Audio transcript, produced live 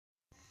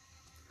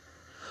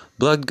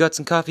Blood, guts,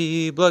 and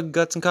coffee, blood,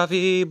 guts, and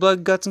coffee,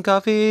 blood, guts, and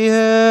coffee,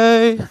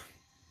 hey!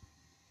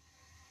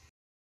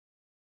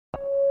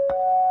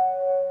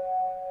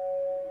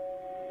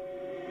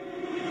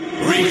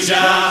 Reach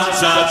out,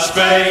 touch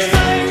faith.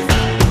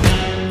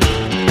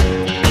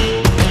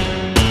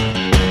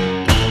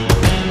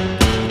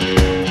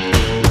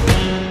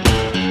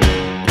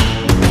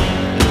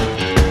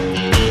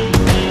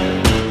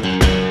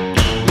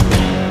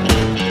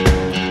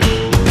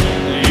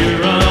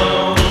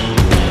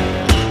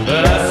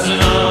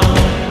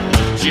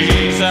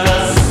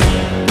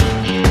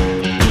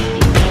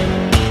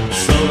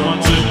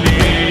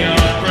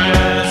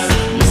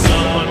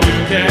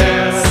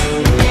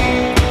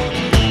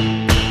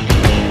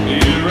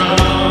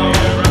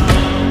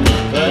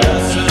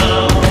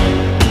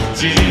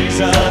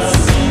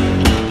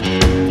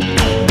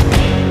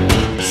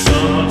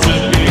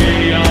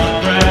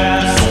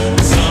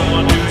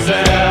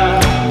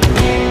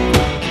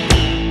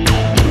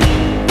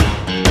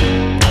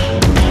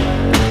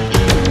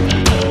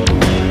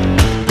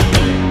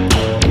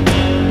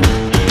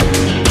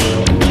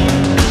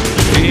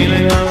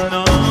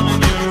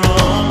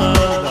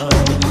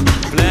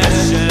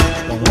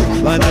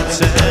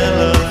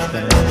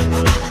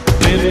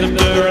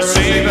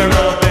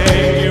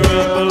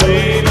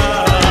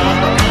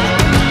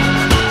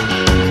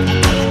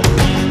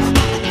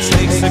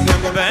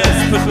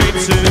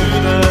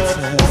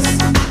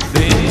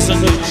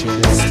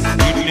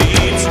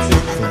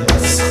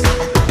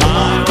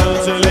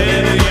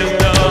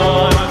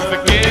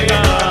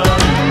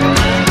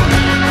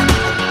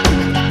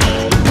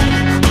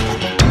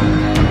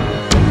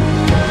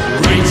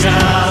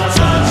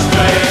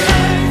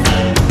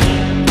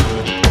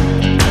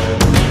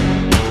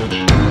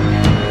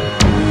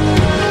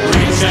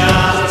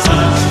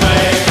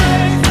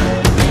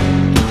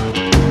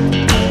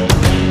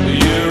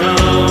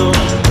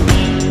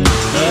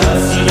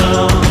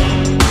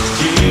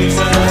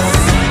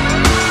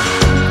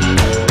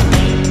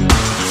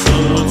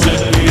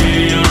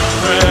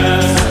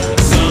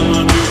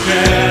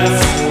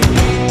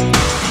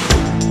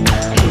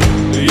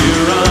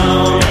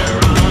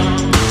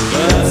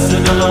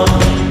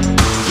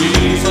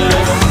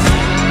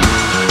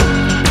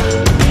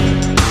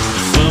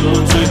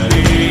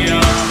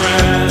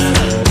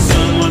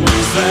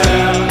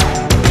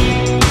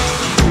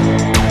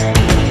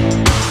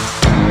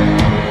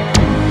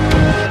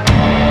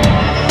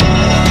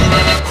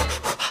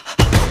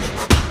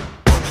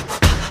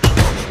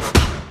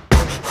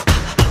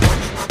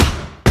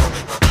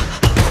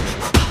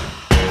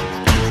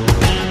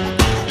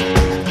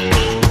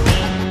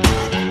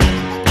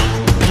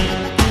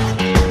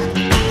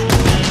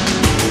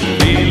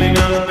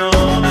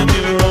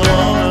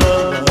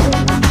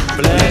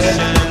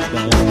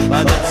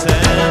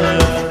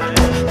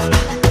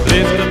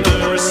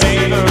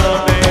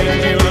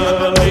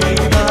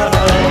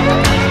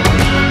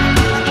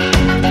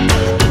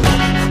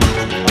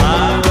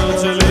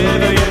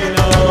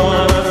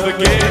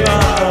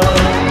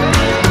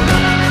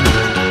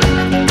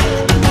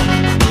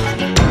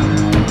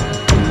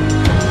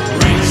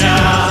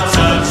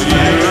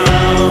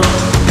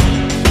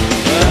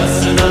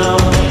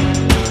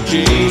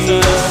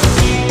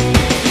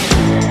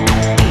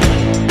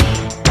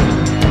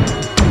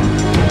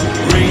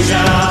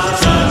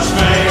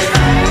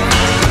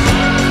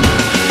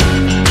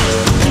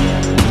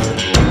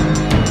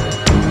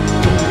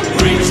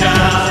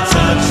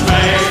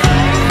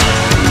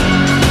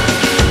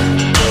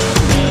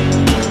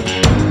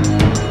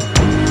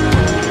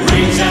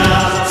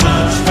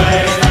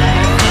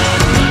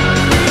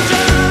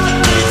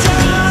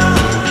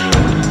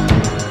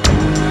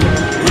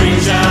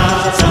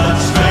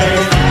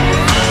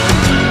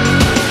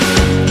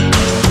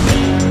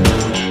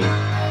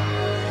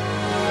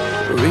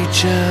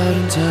 Reach out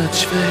and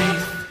touch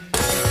faith.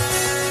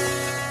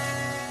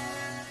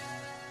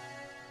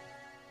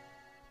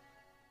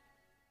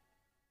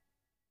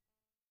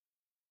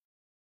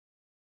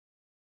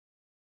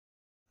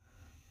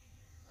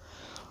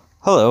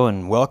 Hello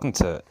and welcome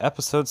to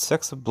episode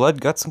 6 of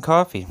Blood, Guts, and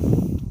Coffee.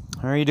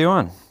 How are you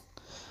doing?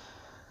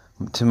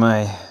 To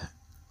my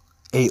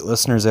 8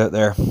 listeners out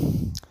there.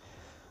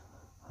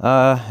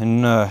 What'd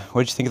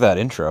you think of that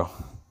intro?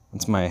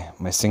 It's my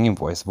singing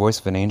voice, voice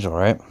of an angel,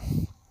 right?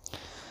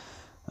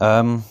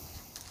 I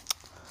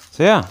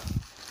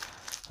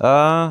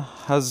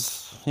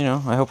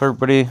hope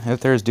everybody out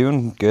there is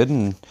doing good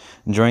and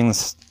enjoying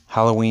this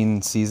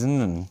Halloween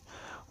season and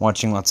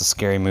watching lots of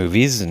scary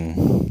movies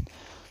and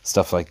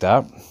stuff like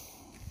that.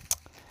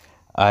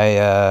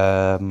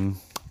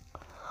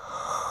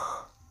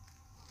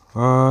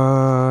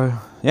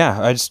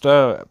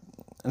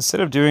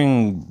 Instead of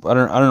doing, I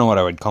don't know what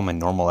I would call my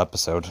normal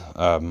episode.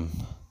 I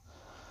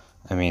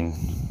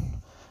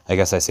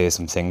guess I say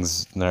some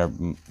things that are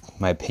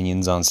my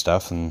opinions on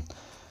stuff and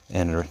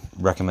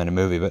recommend a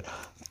movie. But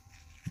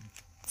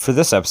for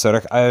this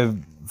episode,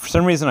 for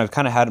some reason I've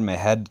kind of had in my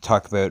head to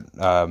talk about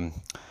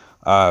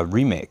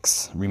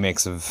remakes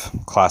of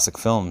classic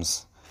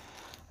films,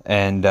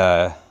 and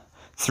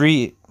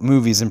 3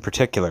 movies in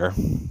particular.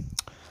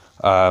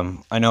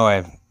 I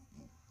know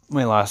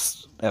my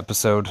last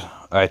episode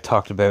I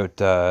talked about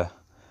the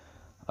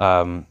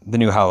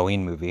new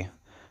Halloween movie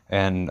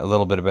and a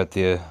little bit about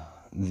the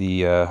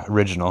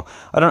original.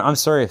 I'm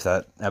sorry if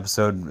that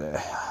episode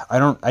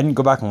I didn't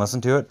go back and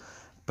listen to it,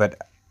 but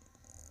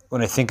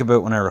when I think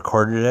about when I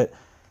recorded it,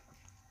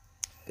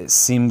 it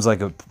seems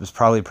like it was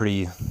probably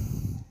pretty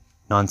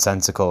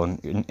nonsensical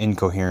and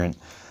incoherent.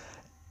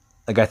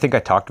 Like, I think I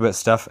talked about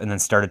stuff and then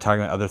started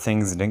talking about other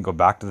things and didn't go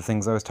back to the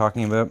things I was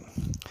talking about.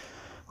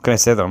 What can I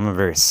say, though? I'm a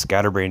very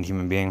scatterbrained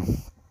human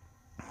being.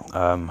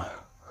 But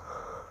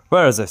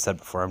as I've said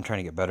before, I'm trying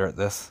to get better at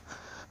this.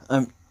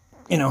 I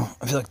feel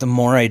like the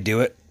more I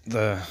do it,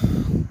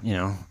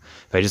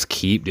 if I just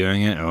keep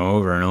doing it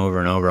over and over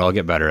and over, I'll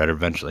get better at it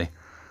eventually.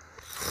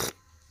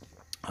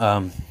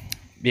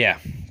 Yeah.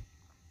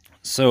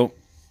 So,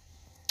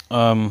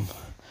 3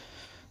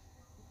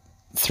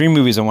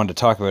 movies I wanted to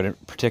talk about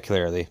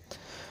particularly.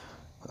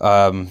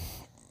 So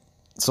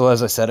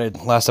as I said,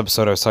 last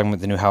episode I was talking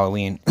about the new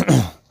Halloween.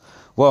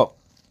 Well,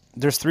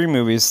 there's 3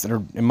 movies that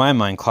are, in my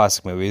mind,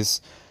 classic movies.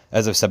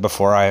 As I've said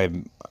before,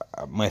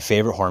 my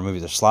favorite horror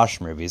movies are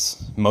slasher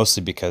movies,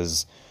 mostly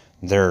because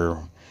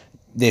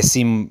they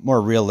seem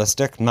more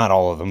realistic. Not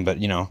all of them, but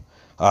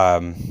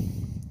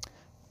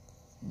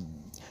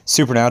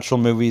supernatural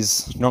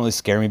movies normally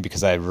scare me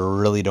because I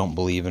really don't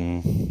believe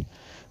in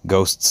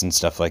ghosts and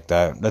stuff like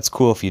that. That's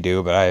cool if you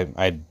do, but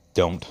I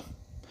don't.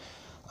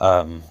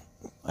 I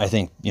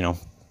think,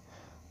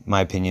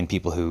 my opinion,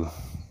 people who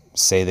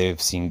say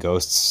they've seen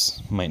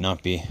ghosts might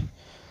not be,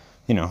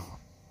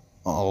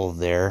 all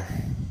there.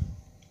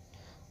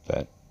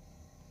 But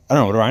I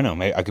don't know. What do I know?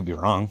 Maybe I could be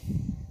wrong.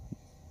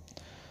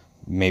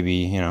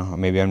 Maybe,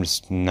 maybe I'm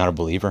just not a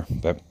believer.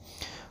 But,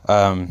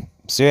 so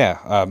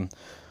yeah,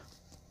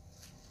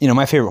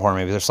 my favorite horror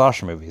movies are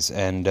slasher movies.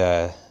 And,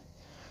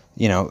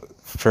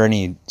 for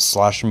any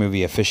slasher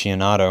movie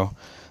aficionado,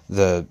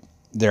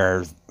 there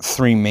are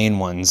 3 main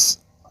ones,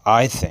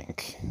 I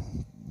think,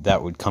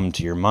 that would come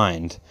to your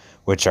mind,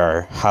 which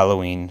are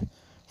Halloween,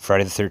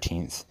 Friday the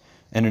 13th,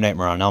 and A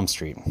Nightmare on Elm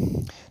Street.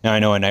 Now, I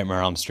know A Nightmare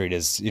on Elm Street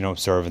is,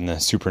 sort of in the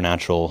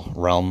supernatural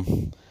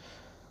realm,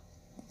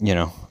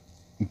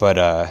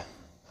 but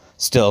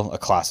still a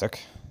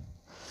classic.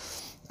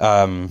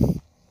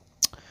 Halloween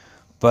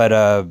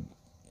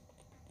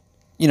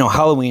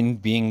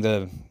being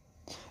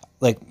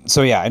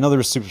I know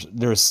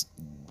there was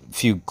a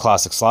few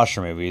classic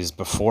slasher movies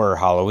before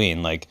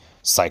Halloween, like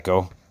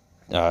Psycho,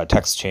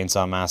 Texas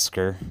Chainsaw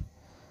Massacre,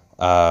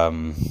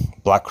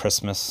 Black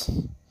Christmas.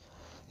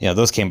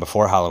 Those came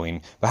before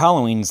Halloween. But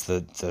Halloween's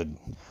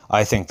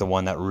I think the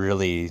one that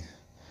really,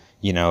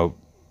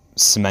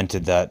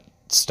 cemented that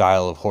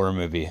style of horror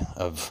movie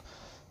of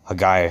a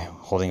guy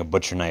holding a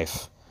butcher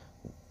knife,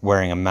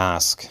 wearing a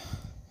mask.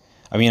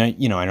 I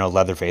mean, I know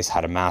Leatherface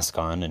had a mask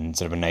on, and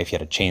instead of a knife, he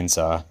had a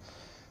chainsaw.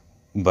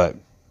 But,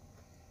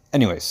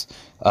 anyways,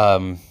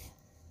 and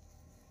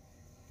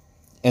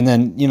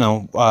then,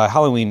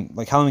 Halloween came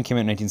out in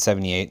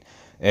 1978.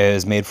 It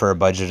was made for a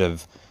budget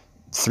of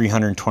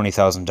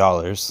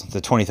 $320,000.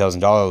 The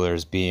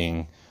 $20,000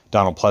 being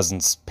Donald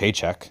Pleasant's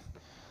paycheck,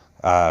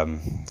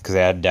 because they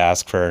had to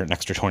ask for an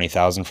extra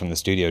 $20,000 from the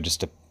studio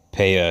just to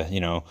pay a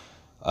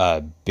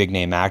big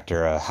name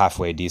actor a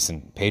halfway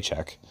decent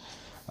paycheck.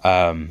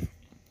 It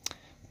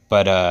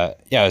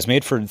was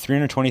made for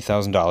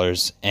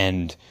 $320,000,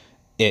 and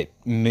it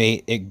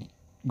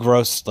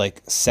grossed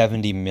like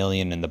 $70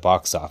 million in the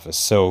box office.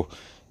 So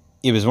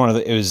it was one of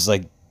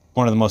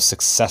the most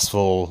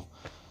successful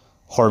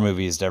horror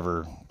movies to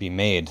ever be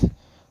made.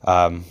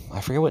 I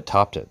forget what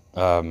topped it. I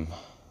don't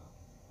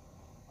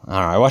know.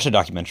 I watched a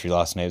documentary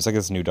last night. It was like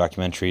this new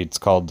documentary. It's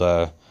called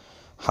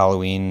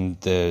Halloween,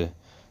 the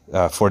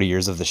 40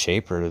 Years of the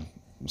Shape, or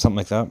something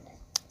like that.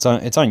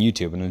 It's on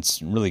YouTube, and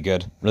it's really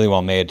good, really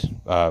well made.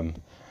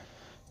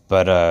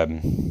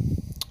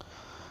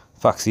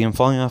 See, I'm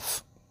falling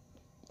off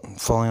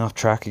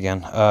track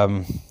again.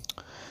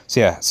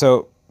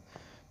 So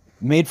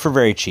made for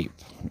very cheap.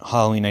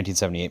 Halloween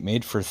 1978,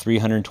 made for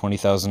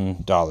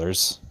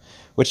 $320,000,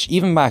 which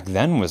even back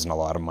then wasn't a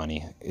lot of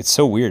money. It's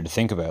so weird to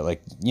think about.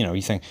 Like,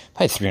 you think, if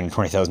I had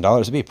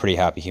 $320,000, I'd be a pretty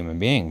happy human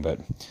being. But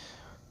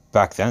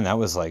back then, that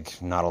was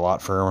like not a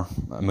lot for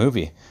a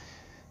movie.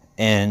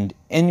 And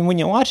when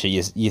you watch it,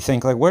 you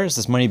think, like, where is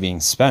this money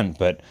being spent?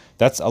 But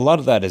a lot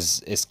of that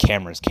is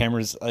cameras.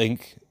 Cameras, I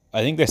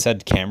think they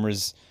said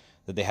cameras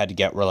that they had to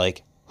get were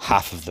like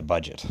half of the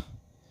budget.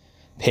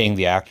 Paying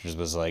the actors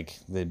was like,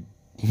 they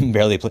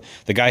barely play.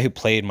 The guy who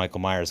played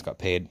Michael Myers got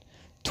paid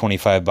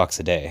 $25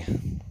 a day.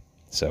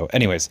 So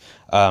anyways,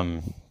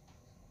 it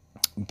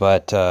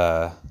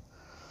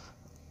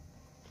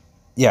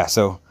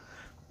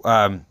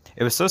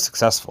was so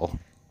successful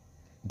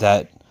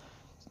that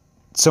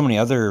so many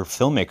other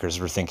filmmakers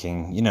were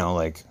thinking,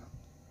 like,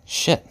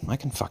 shit, I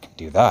can fucking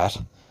do that.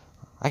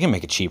 I can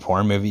make a cheap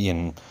horror movie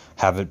and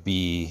have it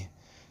be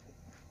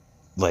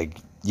like,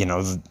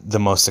 the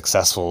most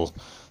successful,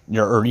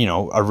 or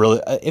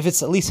if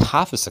it's at least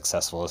half as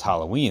successful as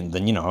Halloween,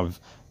 then I've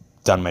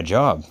done my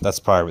job. That's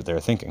probably what they were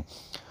thinking.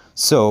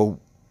 So,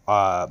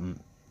 2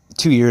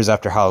 years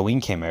after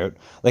Halloween came out,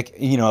 like,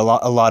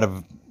 a lot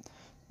of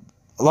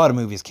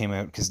movies came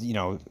out because,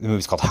 the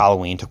movie's called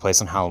Halloween, took place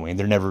on Halloween.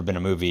 There never been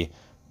a movie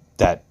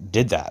that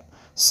did that.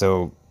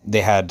 So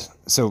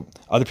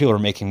other people were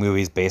making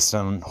movies based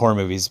on horror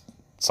movies,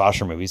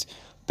 slasher movies,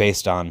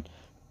 based on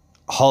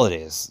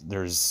holidays.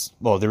 There was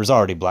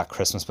already Black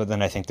Christmas, but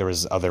then I think there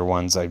was other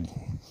ones. I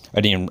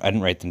didn't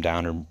write them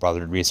down or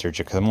bother to research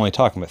it because I'm only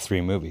talking about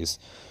 3 movies.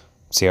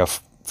 See how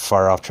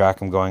far off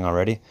track I'm going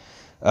already?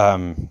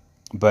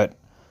 But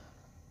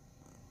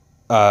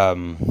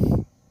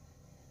 2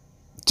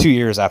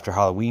 years after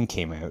Halloween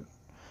came out,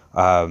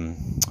 a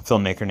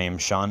filmmaker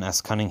named Sean S.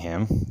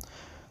 Cunningham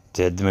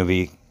did the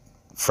movie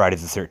Friday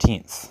the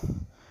 13th,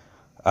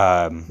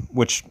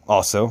 which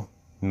also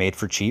made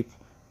for cheap.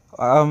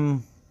 I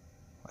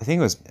think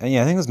it was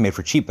made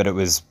for cheap, but it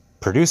was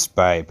produced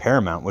by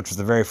Paramount, which was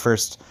the very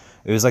first.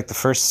 It was like the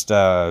first,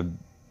 kind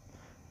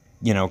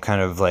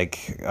of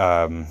like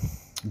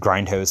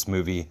grindhouse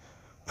movie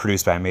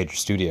produced by a major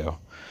studio.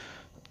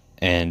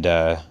 And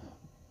but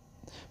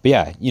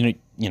yeah,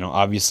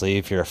 obviously,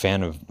 if you're a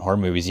fan of horror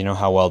movies, you know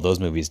how well those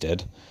movies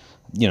did.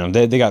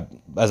 They got,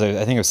 as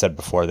I think I've said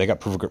before, they got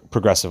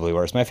progressively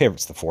worse. My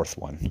favorite's the 4th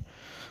one.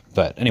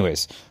 But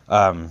anyways,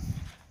 but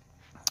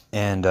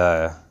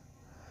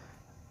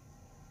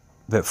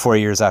 4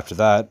 years after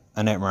that,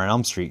 A Nightmare on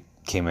Elm Street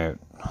came out.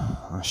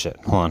 Oh shit,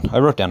 hold on. I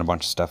wrote down a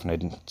bunch of stuff and I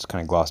just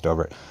kind of glossed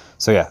over it.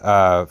 So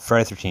yeah,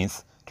 Friday the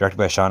 13th, directed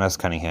by Sean S.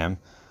 Cunningham,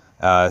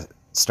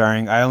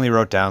 starring, I only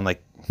wrote down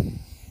like,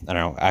 I don't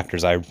know,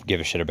 actors I give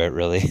a shit about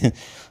really.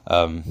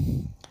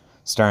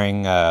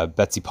 Starring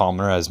Betsy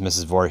Palmer as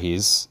Mrs.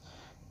 Voorhees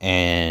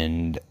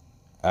and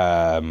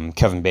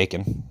Kevin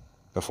Bacon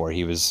before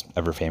he was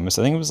ever famous.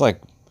 I think it was like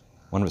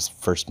one of his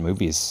first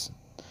movies.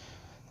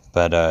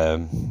 But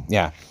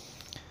yeah.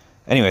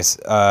 Anyways,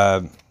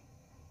 I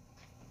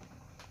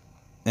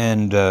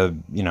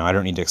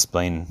don't need to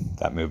explain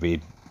that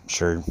movie.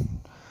 Sure,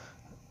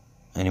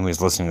 anyone who's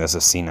listening to this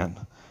has seen it.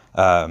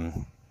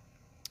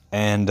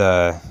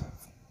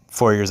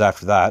 4 years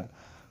after that,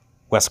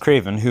 Wes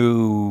Craven,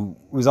 who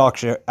was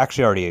actually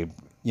already,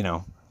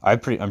 I'm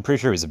pretty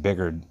sure he's a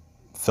bigger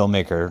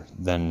filmmaker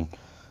than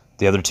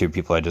the other 2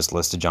 people I just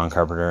listed, John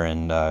Carpenter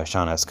and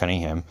Sean S.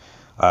 Cunningham,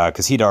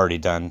 because he'd already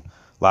done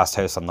Last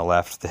House on the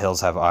Left, The Hills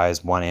Have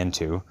Eyes 1 and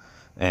 2,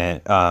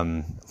 and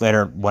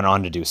later went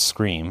on to do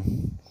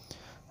Scream,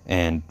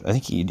 and I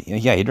think he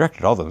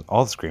directed all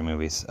the Scream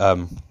movies.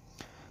 But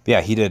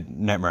yeah, he did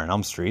Nightmare on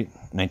Elm Street,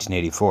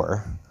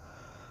 1984,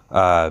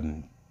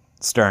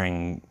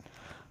 starring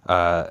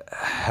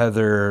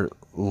Heather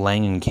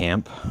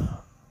Langenkamp,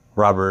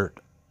 Robert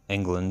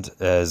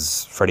Englund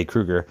as Freddy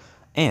Krueger,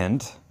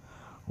 and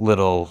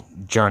little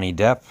Johnny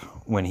Depp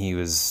when he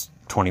was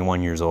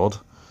 21 years old.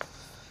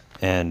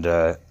 And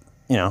that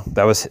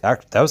was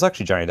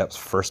actually Johnny Depp's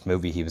first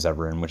movie he was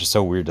ever in, which is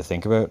so weird to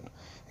think about.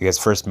 His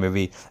first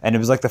movie, and it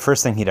was like the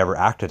first thing he'd ever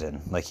acted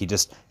in. Like he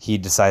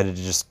decided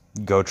to just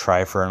go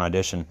try for an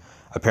audition.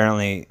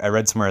 Apparently, I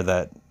read somewhere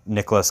that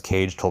Nicolas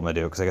Cage told him to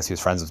do it because I guess he was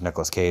friends with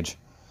Nicolas Cage.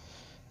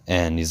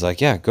 And he's like,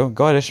 yeah, go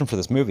audition for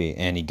this movie.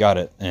 And he got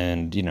it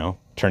and,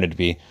 turned it to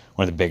be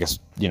one of the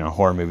biggest,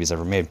 horror movies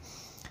ever made.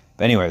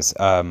 But anyways,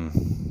 so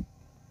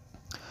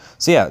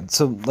yeah,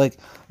 so like,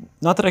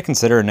 not that I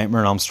consider A Nightmare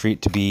on Elm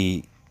Street to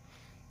be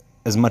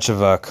as much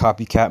of a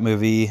copycat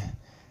movie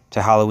to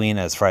Halloween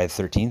as Friday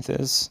the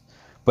 13th is,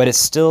 but it's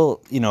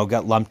still,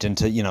 got lumped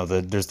into,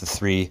 there's the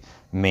 3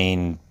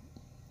 main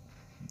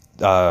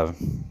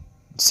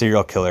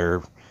serial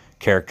killer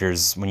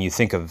characters when you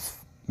think of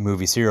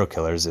movie serial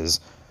killers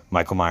is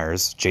Michael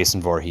Myers, Jason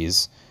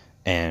Voorhees,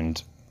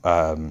 and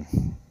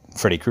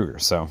Freddy Krueger.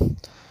 So,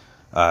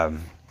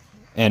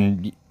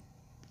 and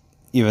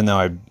even though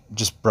I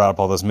just brought up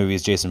all those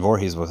movies, Jason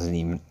Voorhees wasn't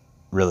even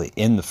really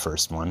in the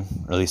first one,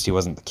 or at least he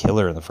wasn't the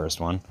killer in the first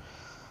one.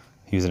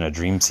 He was in a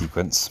dream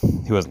sequence.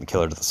 He wasn't the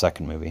killer to the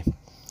second movie.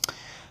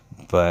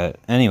 But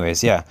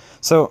anyways, yeah.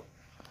 So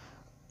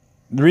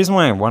the reason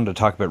why I wanted to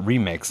talk about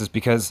remakes is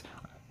because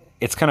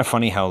it's kind of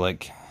funny how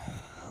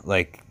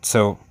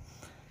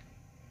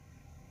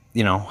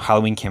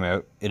Halloween came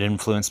out. It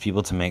influenced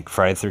people to make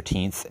Friday the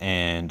 13th,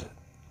 and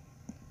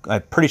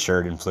I'm pretty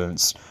sure it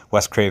influenced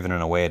Wes Craven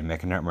in a way to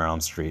make a Nightmare on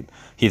Elm Street.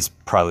 He's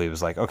probably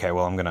was like, okay,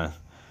 well, I'm going to,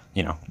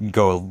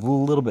 go a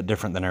little bit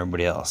different than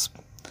everybody else.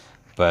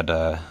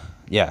 But,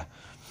 yeah.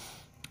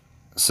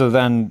 So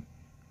then,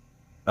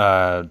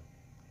 29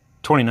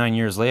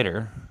 years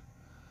later,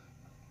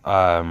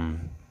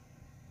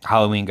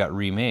 Halloween got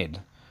remade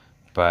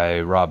by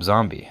Rob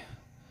Zombie.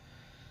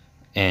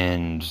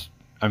 And,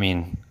 I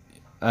mean,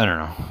 I don't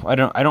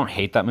know. I don't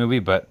hate that movie,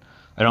 but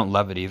I don't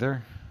love it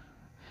either.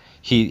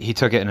 He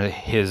took it in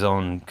his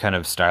own kind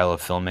of style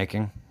of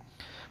filmmaking.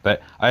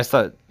 But I just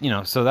thought,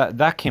 so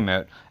that came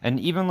out. And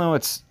even though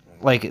it's,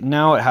 like,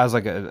 now it has,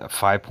 like, a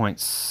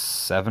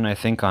 5.7, I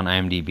think, on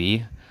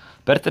IMDb.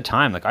 But at the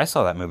time, like, I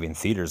saw that movie in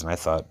theaters, and I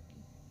thought,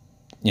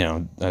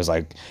 I was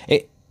like,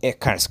 it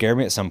kind of scared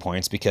me at some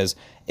points because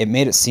it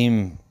made it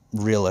seem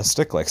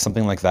realistic, like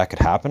something like that could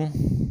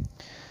happen.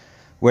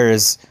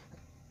 Whereas,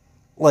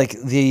 like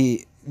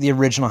the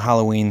original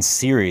Halloween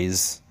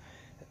series,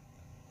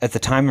 at the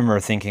time, I remember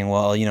thinking,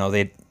 well,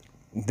 they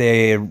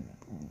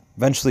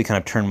eventually kind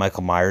of turned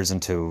Michael Myers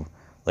into,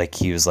 like,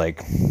 he was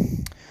like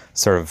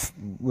sort of,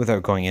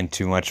 without going into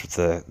too much with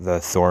the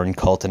Thorn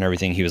cult and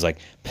everything, he was like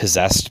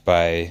possessed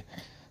by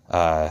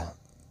by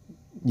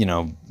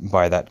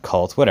that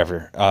cult,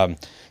 whatever.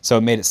 So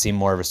it made it seem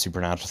more of a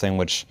supernatural thing,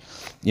 which,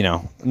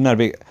 not a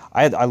big.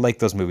 I like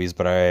those movies,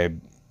 but I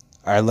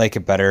like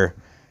it better,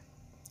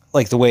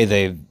 like the way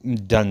they've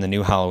done the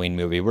new Halloween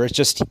movie, where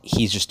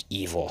he's just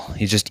evil.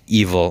 He's just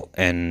evil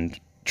and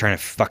trying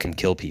to fucking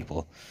kill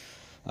people.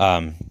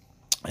 And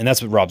that's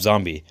what Rob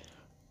Zombie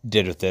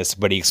did with this,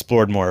 but he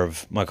explored more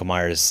of Michael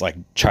Myers' like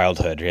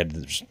childhood. He had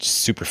this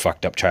super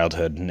fucked up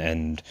childhood,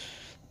 and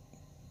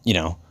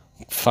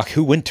fuck,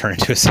 who wouldn't turn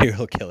into a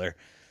serial killer?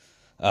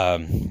 Yeah.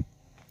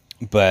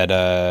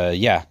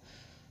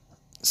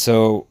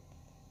 So,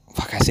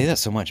 fuck, I say that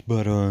so much,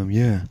 but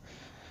yeah.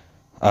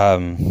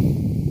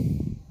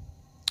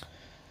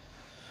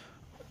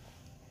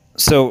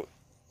 So,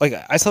 like,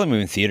 I saw the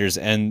movie in theaters,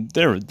 and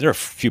there are a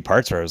few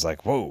parts where I was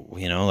like, whoa,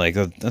 like,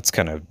 that's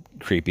kind of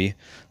creepy.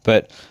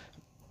 But,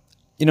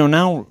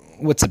 now,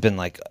 what's it been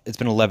like? It's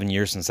been 11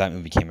 years since that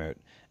movie came out.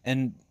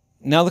 And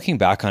now looking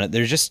back on it,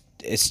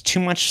 it's too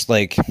much,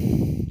 like,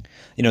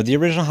 the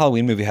original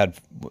Halloween movie had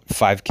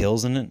 5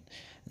 kills in it.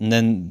 And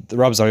then the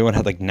Rob Zombie one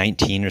had like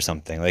 19 or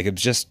something. Like, it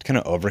was just kind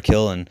of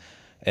overkill.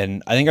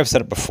 And I think I've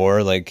said it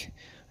before, like,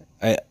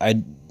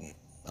 I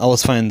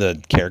always find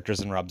the characters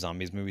in Rob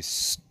Zombie's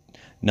movies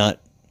not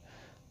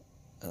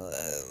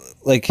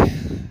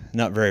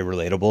not very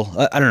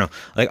relatable. I don't know.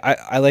 Like,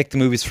 I like the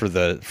movies for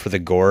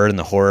the gore and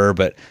the horror,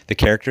 but the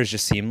characters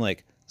just seem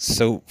like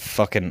so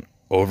fucking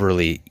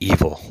overly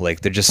evil.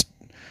 Like, they're just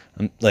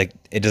like,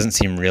 it doesn't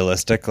seem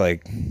realistic.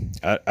 Like,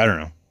 I don't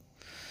know.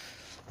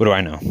 What do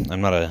I know?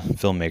 I'm not a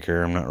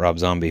filmmaker. I'm not Rob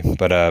Zombie.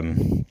 But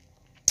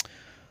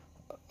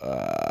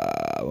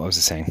what was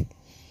I saying?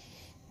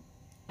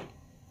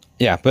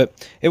 Yeah,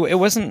 but it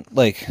wasn't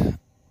like,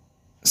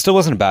 still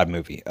wasn't a bad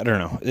movie. I don't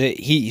know.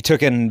 He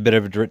took it in a bit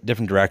of a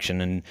different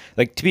direction, and,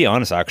 like, to be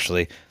honest,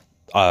 actually,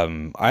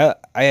 I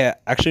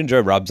actually enjoy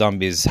Rob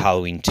Zombie's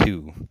Halloween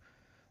 2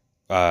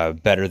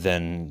 better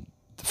than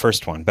the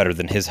first one, better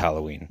than his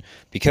Halloween,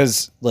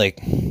 because,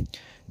 like,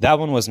 that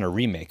one wasn't a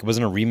remake. It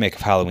wasn't a remake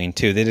of Halloween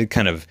 2. They did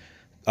kind of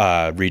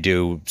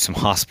redo some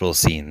hospital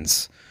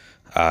scenes,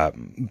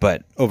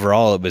 but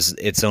overall it was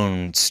its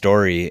own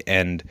story,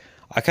 and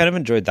I kind of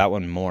enjoyed that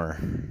one more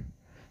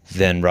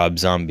than Rob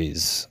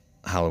Zombie's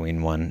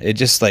Halloween one. It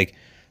just, like,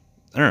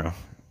 I don't know.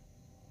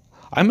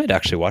 I might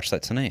actually watch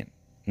that tonight.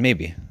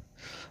 Maybe.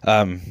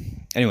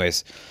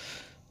 Anyways.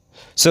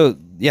 So,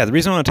 yeah, the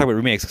reason I want to talk about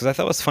remakes, because I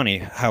thought it was funny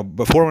how,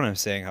 before, when I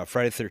was saying how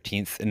Friday the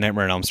 13th and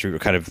Nightmare on Elm Street were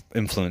kind of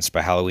influenced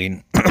by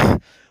Halloween.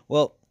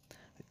 Well,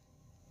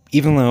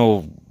 even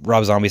though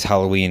Rob Zombie's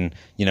Halloween,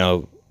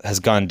 has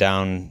gone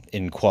down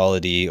in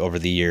quality over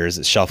the years,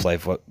 its shelf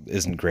life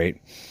isn't great.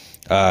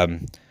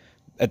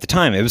 At the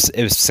time, it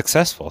was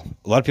successful.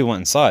 A lot of people went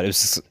and saw it. It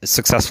was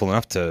successful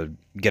enough to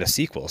get a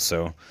sequel.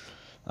 So,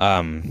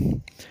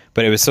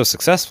 but it was so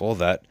successful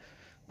that,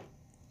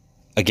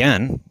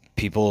 again,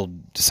 people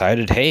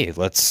decided, hey,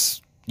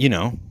 let's,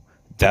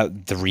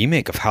 that the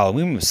remake of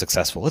Halloween was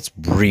successful. Let's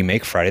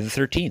remake Friday the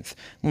 13th.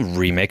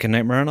 Remake A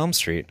Nightmare on Elm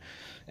Street.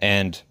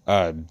 And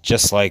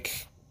just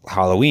like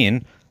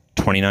Halloween,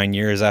 29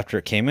 years after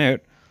it came out,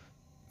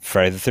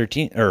 Friday the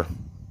 13th, or,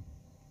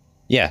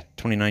 yeah,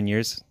 29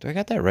 years. Do I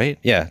got that right?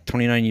 Yeah,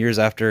 29 years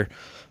after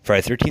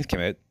Friday the 13th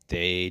came out,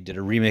 they did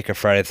a remake of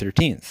Friday the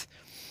 13th.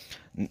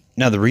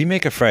 Now, the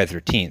remake of Friday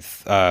the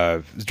 13th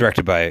was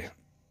directed by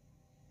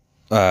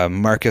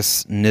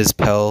Marcus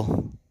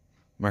Nispel.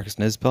 Marcus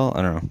Nispel?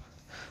 I don't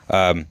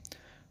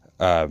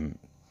know.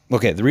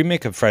 Okay, the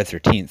remake of Friday the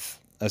 13th,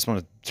 I just want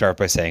to start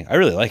by saying I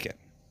really like it.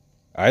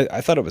 I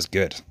thought it was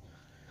good.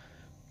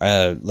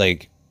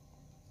 Like,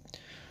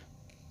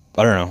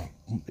 I don't know.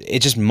 It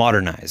just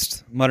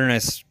modernized.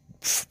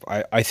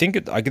 I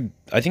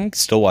think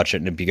still watch it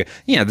and it'd be good.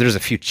 Yeah, there's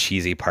a few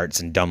cheesy parts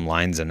and dumb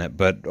lines in it,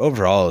 but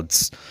overall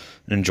it's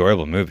an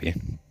enjoyable movie.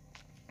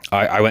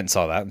 I went and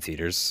saw that in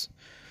theaters,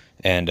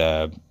 and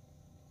yeah,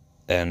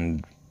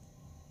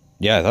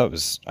 I thought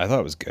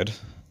it was good.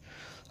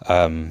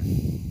 I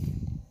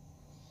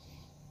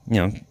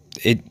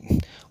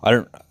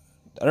don't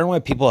know why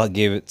people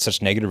gave it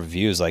such negative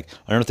reviews. Like, I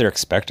don't know what they're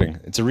expecting.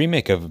 It's a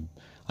remake of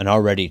an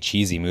already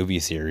cheesy movie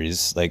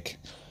series. Like,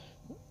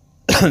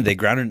 they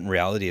grounded it in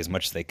reality as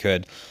much as they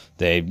could.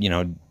 They,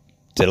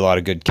 did a lot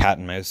of good cat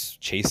and mouse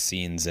chase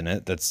scenes in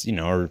it. That's,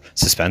 are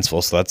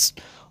suspenseful. So that's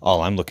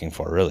all I'm looking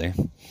for, really.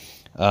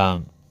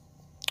 But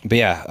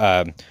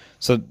yeah,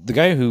 so the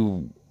guy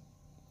who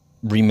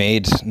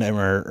remade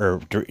Nightmare,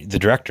 or the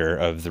director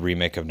of the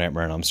remake of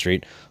Nightmare on Elm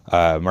Street,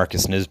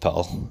 Marcus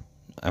Nispel.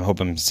 I hope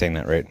I'm saying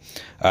that right.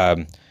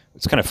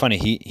 It's kind of funny.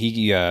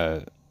 He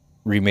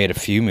remade a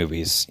few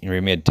movies. He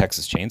remade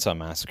Texas Chainsaw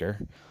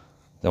Massacre,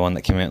 the one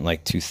that came out in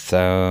like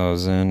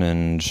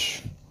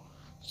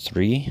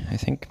 2003, I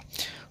think.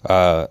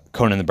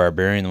 Conan the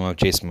Barbarian, the one with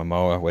Jason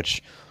Momoa,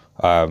 which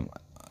I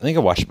think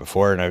I watched it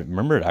before, and I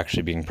remember it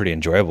actually being pretty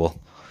enjoyable.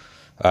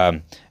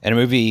 And a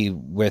movie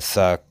with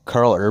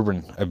Carl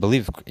Urban, I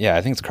believe, yeah,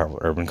 I think it's Carl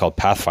Urban, called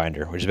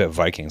Pathfinder, which is about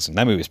Vikings, and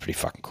that movie is pretty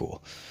fucking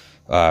cool.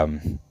 I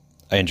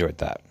enjoyed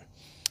that.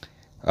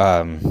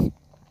 And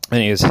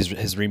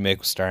his remake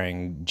was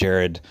starring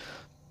Jared,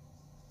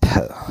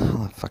 how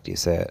the fuck do you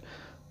say it?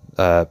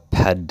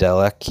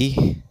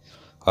 Padalecki.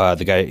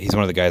 The guy, he's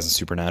one of the guys in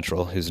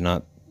Supernatural, who's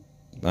not,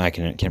 I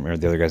can't remember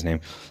the other guy's name.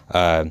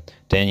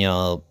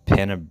 Danielle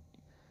Panabaker,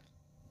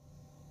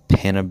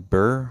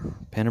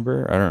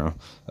 I don't know.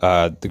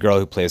 The girl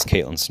who plays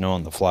Caitlin Snow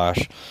on The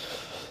Flash,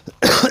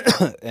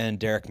 and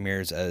Derek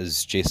Mears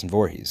as Jason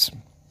Voorhees.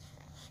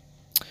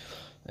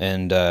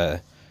 And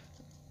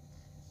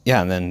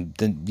yeah, and then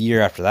the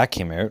year after that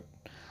came out,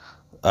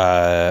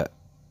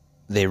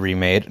 they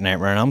remade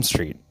Nightmare on Elm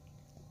Street,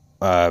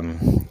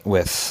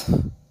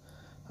 with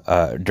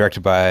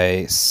directed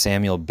by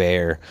Samuel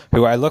Bayer,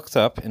 who I looked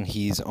up, and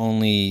he's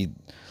only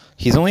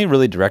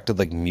really directed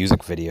like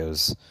music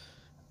videos,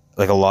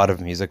 like a lot of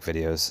music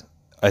videos.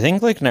 I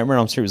think like Nightmare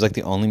on Elm Street was like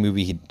the only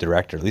movie he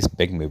directed, or at least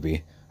big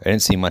movie. I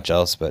didn't see much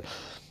else, but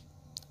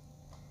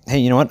hey,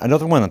 you know what?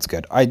 Another one that's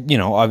good.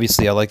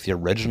 Obviously I like the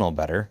original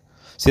better.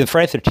 See, the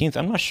Friday 13th,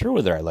 I'm not sure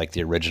whether I like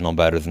the original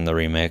better than the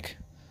remake.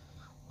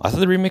 I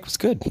thought the remake was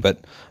good,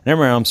 but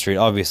Nightmare on Elm Street,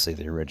 obviously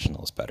the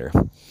original is better.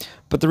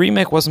 But the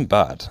remake wasn't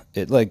bad.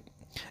 It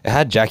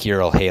had Jackie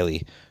Earle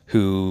Haley,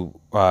 who,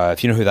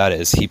 if you know who that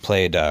is, he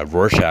played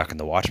Rorschach in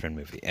the Watchmen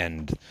movie,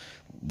 and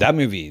that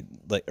movie,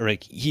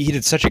 like he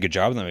did such a good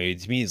job in that movie.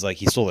 To me, he's like,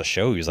 he stole the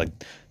show. He was like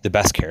the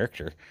best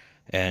character,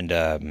 and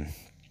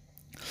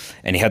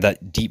he had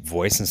that deep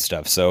voice and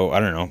stuff. So I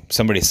don't know,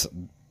 somebody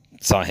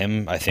saw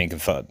him, I think,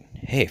 and thought,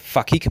 hey,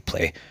 fuck, he could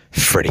play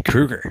Freddy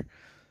Krueger.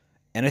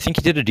 And I think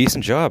he did a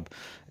decent job.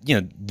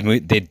 You know,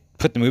 they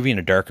put the movie in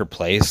a darker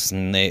place,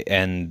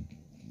 and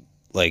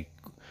like,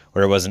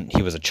 where it wasn't,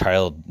 he was a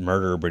child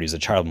murderer, but he's a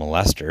child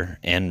molester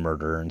and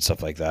murderer and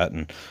stuff like that.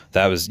 And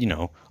that was, you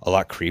know, a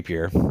lot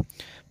creepier.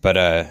 But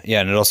yeah,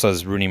 and it also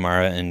has Rooney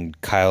Mara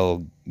and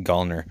Kyle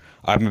Gallner.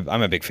 I'm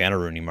a big fan of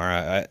Rooney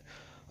Mara.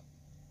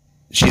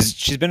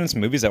 She's been in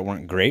some movies that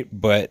weren't great,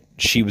 but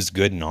she was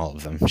good in all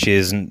of them.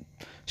 She's I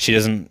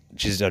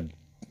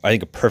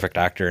think a perfect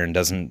actor, and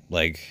doesn't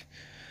like,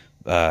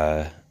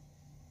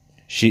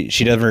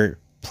 she never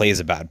plays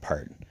a bad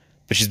part,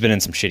 but she's been in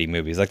some shitty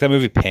movies, like that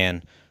movie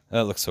Pan.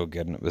 That looks so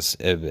good, and it was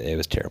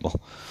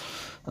terrible.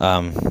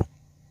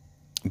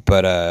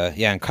 But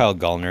yeah, and Kyle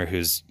Gallner,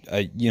 who's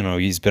he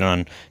was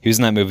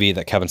in that movie,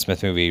 that Kevin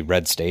Smith movie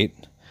Red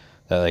State,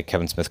 that like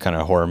Kevin Smith kind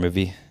of horror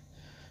movie,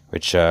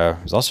 which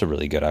was also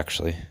really good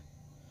actually.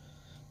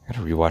 I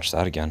gotta rewatch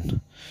that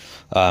again.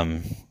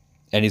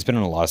 And he's been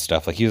in a lot of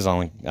stuff. Like he was on,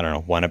 like, I don't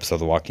know, one episode of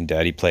The Walking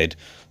Dead. He played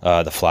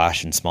the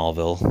Flash in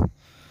Smallville,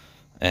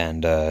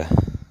 and but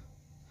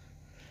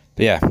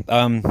yeah.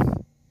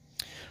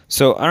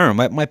 So I don't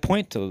know. My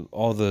point to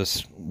all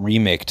this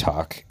remake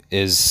talk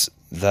is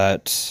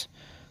that,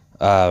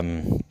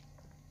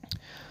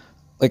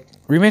 like,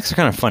 remakes are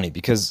kind of funny,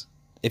 because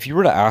if you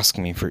were to ask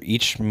me for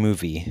each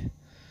movie,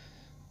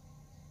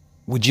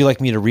 would you like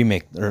me to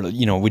remake, or,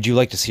 you know, would you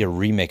like to see a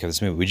remake of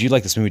this movie? Would you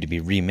like this movie to be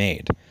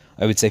remade?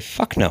 I would say,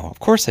 fuck no. Of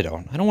course I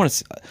don't. I don't want to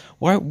see.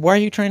 Why are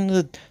you trying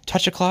to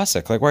touch a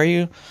classic? Like, why are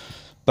you?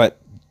 But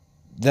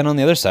then on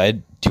the other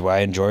side, do I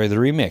enjoy the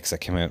remakes that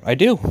came out? I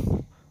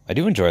do. I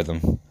do enjoy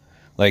them.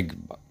 Like,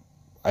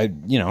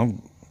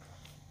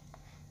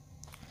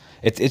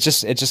 it's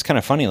just kind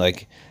of funny.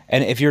 Like,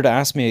 and if you were to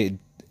ask me,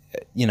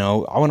 you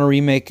know, I want to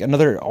remake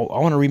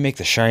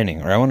The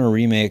Shining, or I want to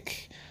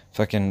remake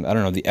fucking, I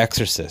don't know, The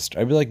Exorcist,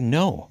 I'd be like,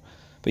 no.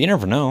 But you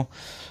never know.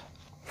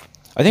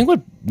 I think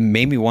what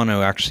made me want to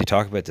actually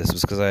talk about this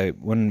was because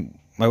when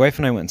my wife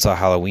and I went and saw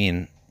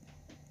Halloween,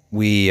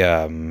 we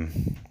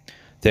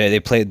they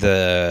played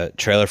the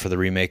trailer for the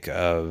remake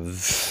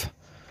of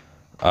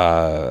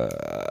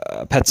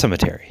Pet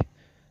Sematary,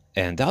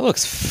 and that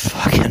looks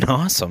fucking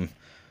awesome.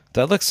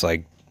 That looks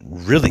like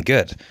really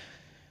good.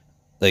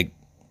 Like,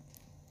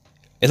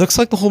 it looks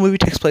like the whole movie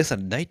takes place at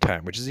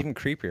nighttime, which is even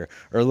creepier.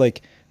 Or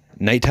like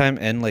nighttime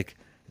and like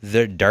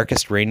the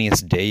darkest,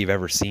 rainiest day you've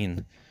ever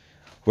seen.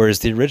 Whereas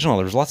the original,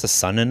 there was lots of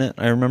sun in it,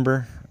 I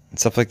remember, and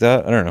stuff like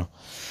that. I don't know.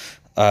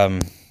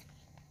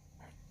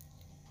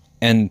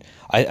 And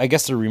I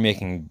guess they're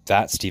remaking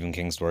that Stephen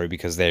King story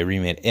because they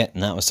remade it,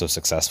 and that was so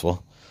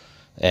successful.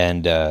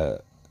 And,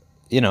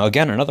 you know,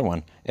 again, another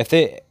one. If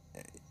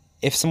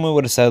someone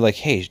would have said, like,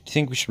 hey, do you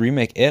think we should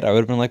remake it? I would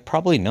have been like,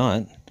 probably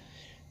not.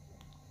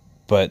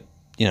 But,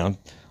 you know,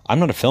 I'm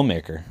not a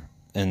filmmaker.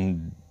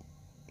 And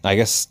I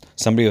guess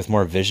somebody with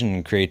more vision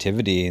and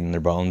creativity in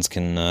their bones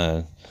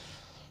can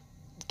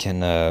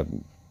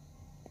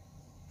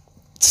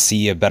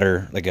see a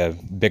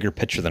bigger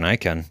picture than I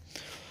can.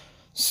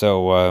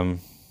 So,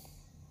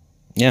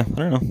 yeah, I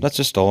don't know. That's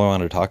just all I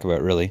wanted to talk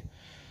about, really.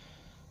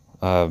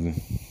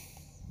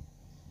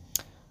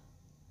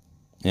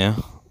 yeah.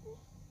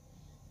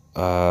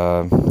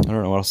 I don't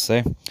know what else to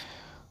say.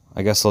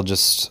 I guess I'll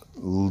just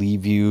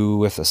leave you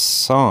with a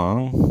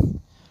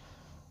song.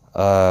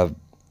 Oh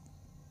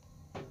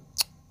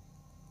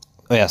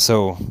yeah,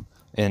 so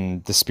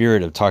in the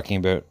spirit of talking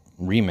about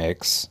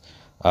remakes,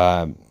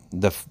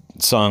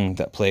 song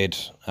that played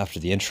after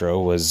the intro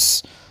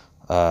was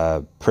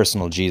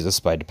Personal Jesus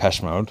by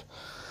Depeche Mode.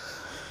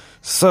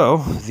 So,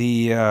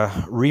 the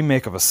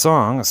remake of a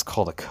song is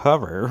called a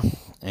cover,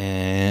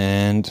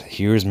 and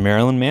here's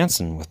Marilyn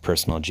Manson with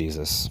Personal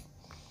Jesus.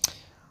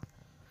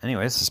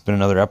 Anyways, it's been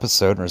another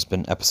episode, or it's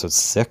been episode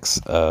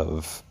 6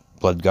 of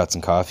Blood, Guts,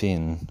 and Coffee,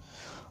 and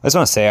I just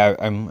want to say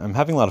I'm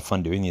having a lot of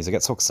fun doing these. I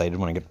get so excited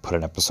when I get to put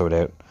an episode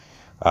out.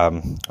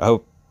 I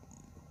hope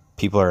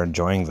people are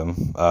enjoying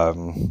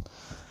them.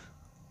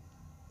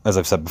 As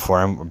I've said before,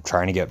 I'm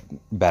trying to get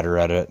better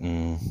at it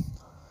and,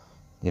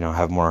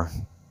 have more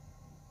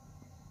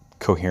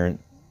coherent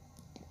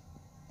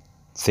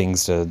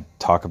things to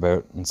talk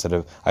about instead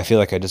of, I feel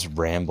like I just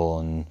ramble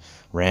and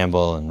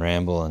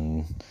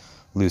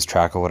lose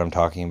track of what I'm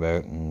talking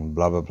about and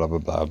blah, blah, blah, blah,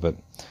 blah. But,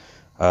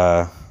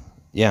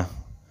 yeah.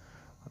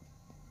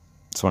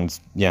 This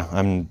one's, yeah,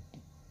 I don't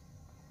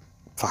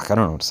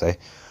know what to say.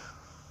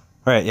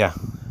 All right, yeah.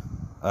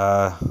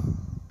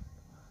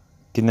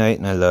 Good night,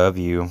 and I love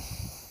you.